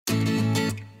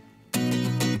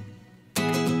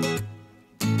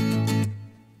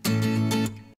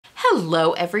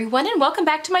Hello everyone and welcome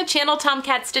back to my channel,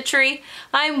 Tomcat Stitchery.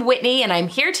 I'm Whitney and I'm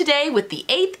here today with the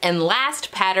 8th and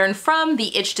last pattern from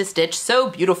the Itch to Stitch So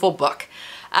Beautiful book.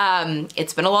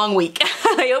 It's been a long week.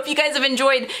 I hope you guys have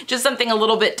enjoyed just something a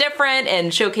little bit different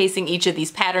and showcasing each of these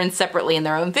patterns separately in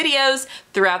their own videos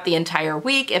throughout the entire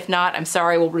week. If not, I'm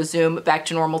sorry, we'll resume back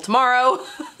to normal tomorrow.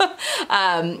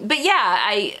 But yeah,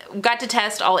 I got to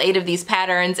test all 8 of these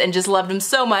patterns and just loved them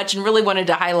so much and really wanted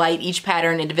to highlight each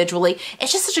pattern individually.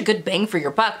 It's just such a good bang for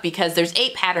your buck because there's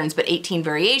 8 patterns but 18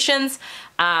 variations.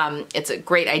 It's a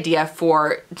great idea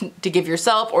to give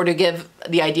yourself or to give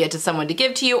the idea to someone to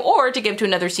give to you or to give to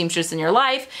another seamstress in your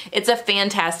life. It's a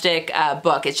fantastic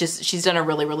book. It's just, she's done a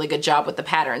really, really good job with the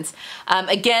patterns.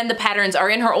 Again, the patterns are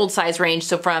in her old size range,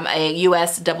 so from a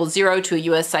US 00 to a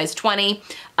US size 20.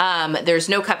 There's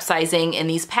no cup sizing in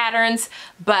these patterns,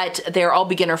 but they're all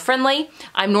beginner friendly.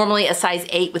 I'm normally a size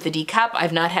 8 with a D cup.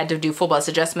 I've not had to do full bust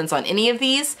adjustments on any of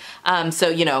these. So,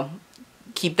 you know,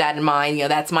 keep that in mind. You know,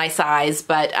 that's my size,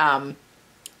 but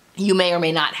you may or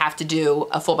may not have to do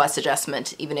a full bust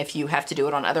adjustment, even if you have to do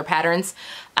it on other patterns.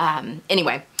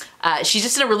 Anyway, she's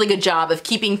just done a really good job of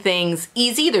keeping things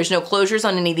easy. There's no closures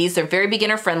on any of these. They're very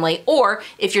beginner friendly, or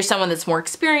if you're someone that's more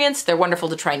experienced, they're wonderful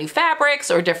to try new fabrics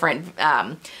or different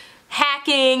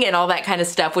hacking and all that kind of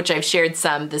stuff, which I've shared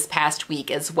some this past week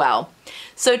as well.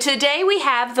 So today we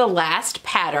have the last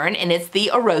pattern and it's the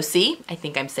Orosi. I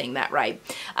think I'm saying that right.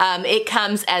 It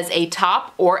comes as a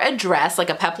top or a dress, like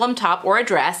a peplum top or a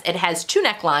dress. It has 2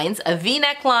 necklines, a V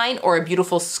neckline or a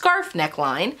beautiful scarf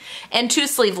neckline, and 2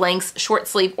 sleeve lengths, short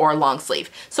sleeve or long sleeve.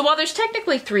 So while there's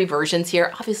technically 3 versions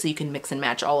here, obviously you can mix and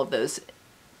match all of those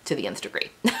to the nth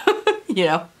degree. You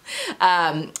know?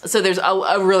 So there's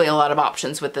really a lot of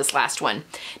options with this last one.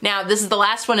 Now, this is the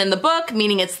last one in the book,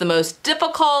 meaning it's the most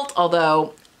difficult,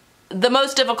 although the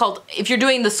most difficult, if you're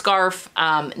doing the scarf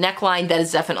neckline, that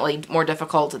is definitely more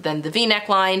difficult than the V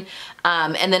neckline.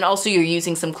 And then also you're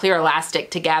using some clear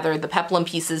elastic to gather the peplum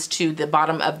pieces to the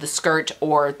bottom of the skirt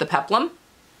or the peplum.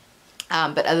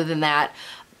 But other than that,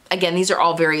 again, these are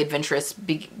all very adventurous,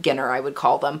 beginner, I would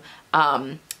call them.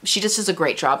 She just does a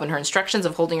great job in her instructions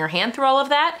of holding her hand through all of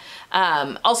that.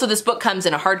 Also, this book comes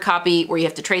in a hard copy where you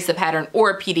have to trace the pattern,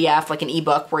 or a PDF, like an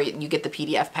ebook where you get the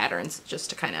PDF patterns, just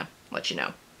to kind of let you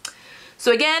know.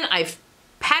 So again, I've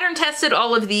pattern tested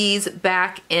all of these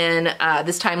back in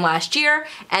this time last year,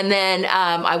 and then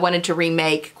I wanted to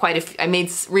remake quite a few. I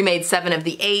remade 7 of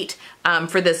the 8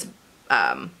 for this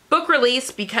book release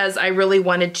because I really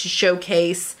wanted to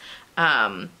showcase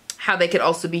how they could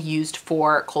also be used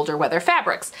for colder weather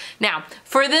fabrics. Now,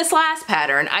 for this last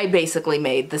pattern, I basically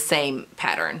made the same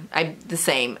pattern. The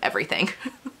same everything.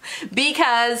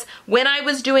 Because when I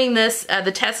was doing this,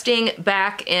 the testing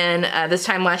back in this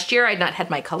time last year, I'd not had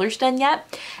my colors done yet.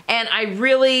 And I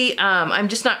really, I'm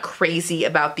just not crazy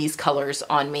about these colors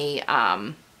on me.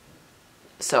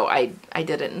 So I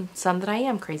did it in some that I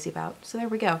am crazy about. So there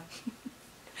we go.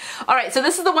 All right, so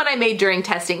this is the one I made during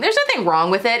testing. There's nothing wrong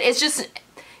with it. It's just,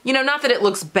 you know, not that it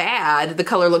looks bad, the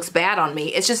color looks bad on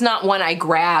me, it's just not one I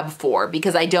grab for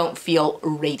because I don't feel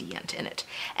radiant in it.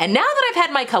 And now that I've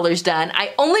had my colors done,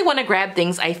 I only want to grab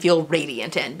things I feel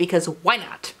radiant in because why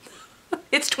not?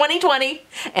 It's 2020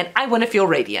 and I want to feel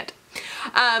radiant.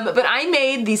 But I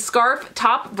made the scarf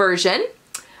top version,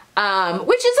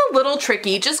 which is a little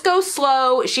tricky. Just go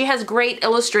slow. She has great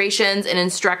illustrations and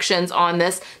instructions on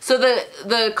this. So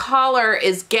the collar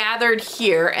is gathered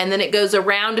here and then it goes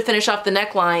around to finish off the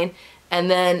neckline,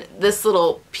 and then this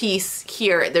little piece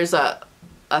here, there's a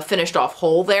finished off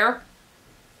hole there,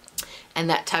 and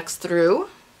that tucks through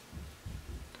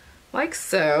like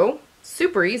so.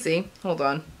 Super easy. Hold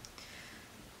on.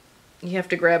 You have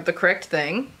to grab the correct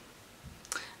thing.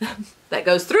 That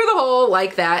goes through the hole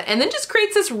like that, and then just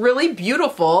creates this really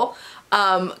beautiful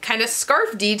kind of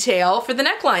scarf detail for the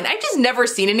neckline. I've just never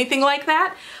seen anything like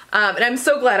that, and I'm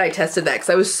so glad I tested that because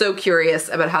I was so curious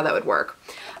about how that would work.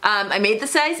 I made the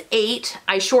size 8.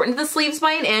 I shortened the sleeves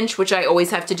by 1 inch, which I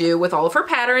always have to do with all of her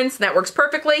patterns, and that works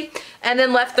perfectly, and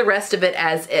then left the rest of it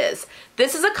as is.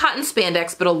 This is a cotton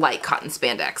spandex, but a light cotton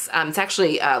spandex. It's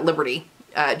actually Liberty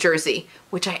jersey,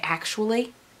 which I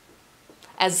actually,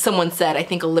 as someone said, I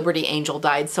think a Liberty Angel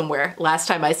died somewhere last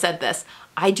time I said this.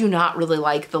 I do not really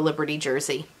like the Liberty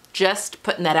jersey. Just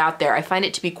putting that out there. I find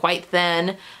it to be quite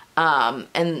thin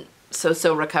and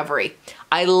so recovery.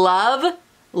 I love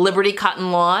Liberty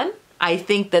Cotton Lawn. I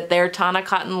think that their Tana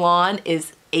Cotton Lawn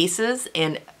is aces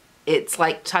and it's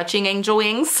like touching angel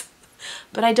wings,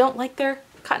 but I don't like their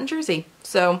cotton jersey.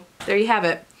 So there you have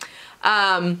it.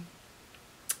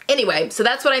 Anyway, so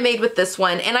that's what I made with this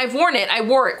one, and I've worn it. I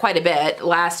wore it quite a bit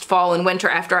last fall and winter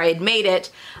after I had made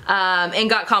it, and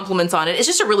got compliments on it. It's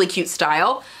just a really cute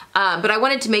style, but I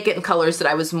wanted to make it in colors that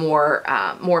I was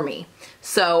more me.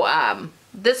 So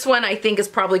this one I think is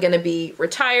probably going to be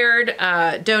retired,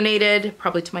 donated,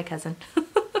 probably to my cousin,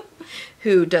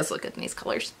 who does look good in these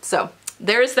colors. So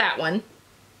there's that one.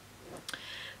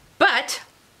 But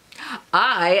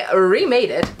I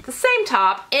remade it, the same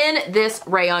top, in this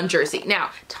rayon jersey. Now,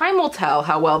 time will tell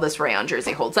how well this rayon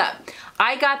jersey holds up.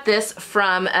 I got this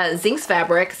from Zinx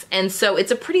Fabrics, and so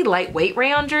it's a pretty lightweight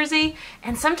rayon jersey,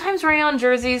 and sometimes rayon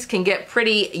jerseys can get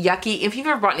pretty yucky. If you've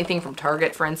ever bought anything from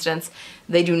Target, for instance,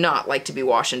 they do not like to be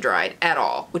washed and dried at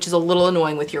all, which is a little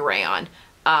annoying with your rayon.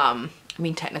 I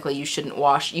mean, technically you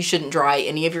shouldn't dry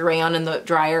any of your rayon in the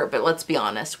dryer, but let's be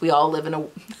honest, we all live in a...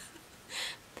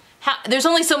 There's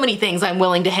only so many things I'm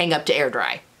willing to hang up to air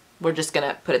dry. We're just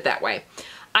gonna put it that way.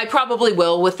 I probably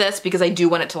will with this because I do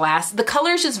want it to last. The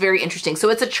color is just very interesting. So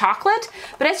it's a chocolate,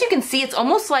 but as you can see, it's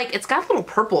almost like, it's got little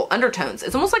purple undertones.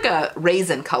 It's almost like a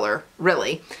raisin color,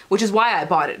 really, which is why I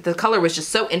bought it. The color was just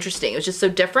so interesting. It was just so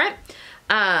different.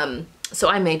 So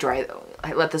I may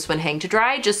I let this one hang to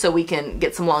dry just so we can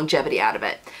get some longevity out of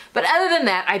it. But other than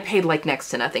that, I paid like next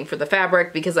to nothing for the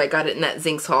fabric because I got it in that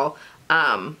Zinx haul.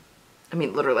 I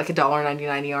mean, literally like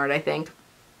 $1.99 a yard, I think.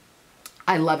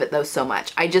 I love it though so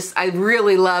much. I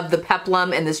really love the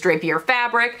peplum and this drapier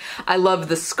fabric. I love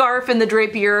the scarf and the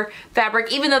drapier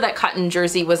fabric. Even though that cotton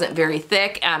jersey wasn't very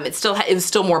thick, it was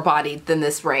still more bodied than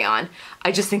this rayon.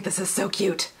 I just think this is so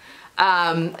cute.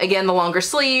 Again, the longer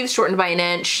sleeves, shortened by 1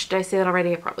 inch. Did I say that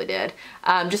already? I probably did.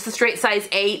 Just the straight size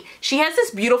 8. She has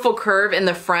this beautiful curve in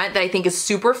the front that I think is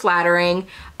super flattering.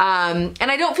 And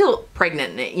I don't feel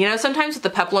pregnant in it. You know, sometimes with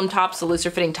the peplum tops, the looser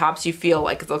fitting tops, you feel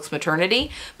like it looks maternity.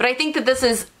 But I think that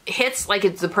this hits like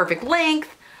it's the perfect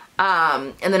length.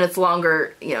 And then it's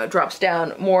longer, you know, it drops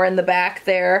down more in the back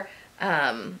there.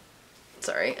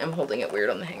 Sorry, I'm holding it weird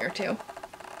on the hanger too.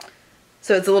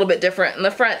 So it's a little bit different in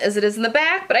the front as it is in the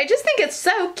back, but I just think it's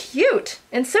so cute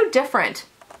and so different.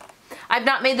 I've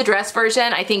not made the dress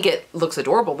version. I think it looks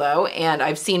adorable though, and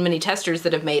I've seen many testers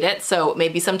that have made it, so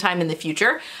maybe sometime in the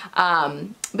future.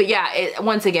 But yeah,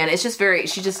 once again, it's just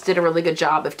she just did a really good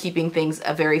job of keeping things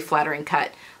a very flattering cut.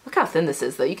 Look how thin this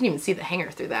is though. You can even see the hanger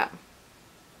through that.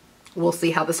 We'll see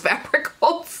how this fabric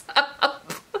holds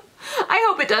up. I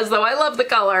hope it does though. I love the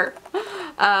color.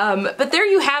 But there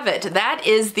you have it. That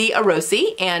is the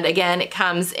Orosi, and again, it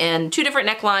comes in 2 different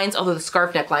necklines, although the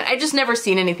scarf neckline, I just never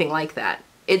seen anything like that.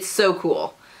 It's so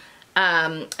cool.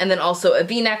 And then also a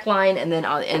V neckline, and then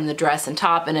in the dress and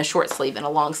top, and a short sleeve and a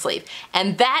long sleeve.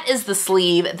 And that is the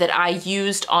sleeve that I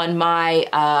used on my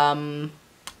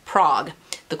Prague,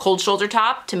 the cold shoulder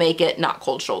top, to make it not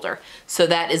cold shoulder. So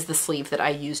that is the sleeve that I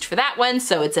used for that one.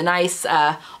 So it's a nice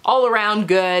all around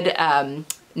good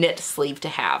knit sleeve to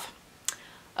have.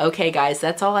 Okay guys,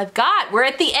 that's all I've got. We're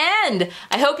at the end.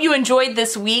 I hope you enjoyed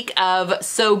this week of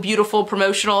So Beautiful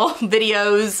promotional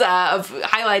videos of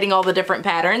highlighting all the different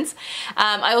patterns.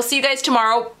 I will see you guys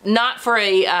tomorrow, not for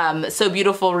a So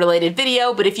Beautiful related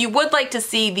video, but if you would like to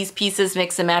see these pieces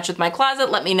mix and match with my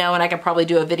closet, let me know and I can probably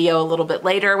do a video a little bit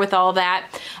later with all that.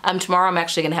 Tomorrow I'm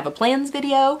actually gonna have a plans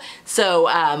video, so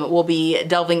we'll be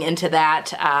delving into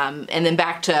that, and then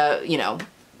back to, you know,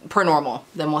 per normal.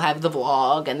 Then we'll have the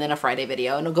vlog and then a Friday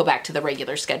video, and we'll go back to the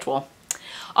regular schedule.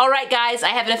 All right, guys, I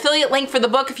have an affiliate link for the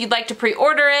book if you'd like to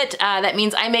pre-order it. That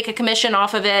means I make a commission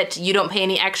off of it. You don't pay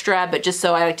any extra, but just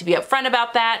so I like to be upfront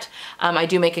about that, I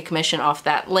do make a commission off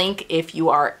that link if you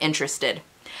are interested.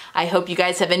 I hope you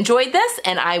guys have enjoyed this,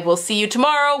 and I will see you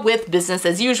tomorrow with business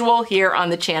as usual here on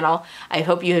the channel. I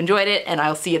hope you enjoyed it, and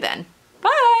I'll see you then.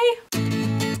 Bye!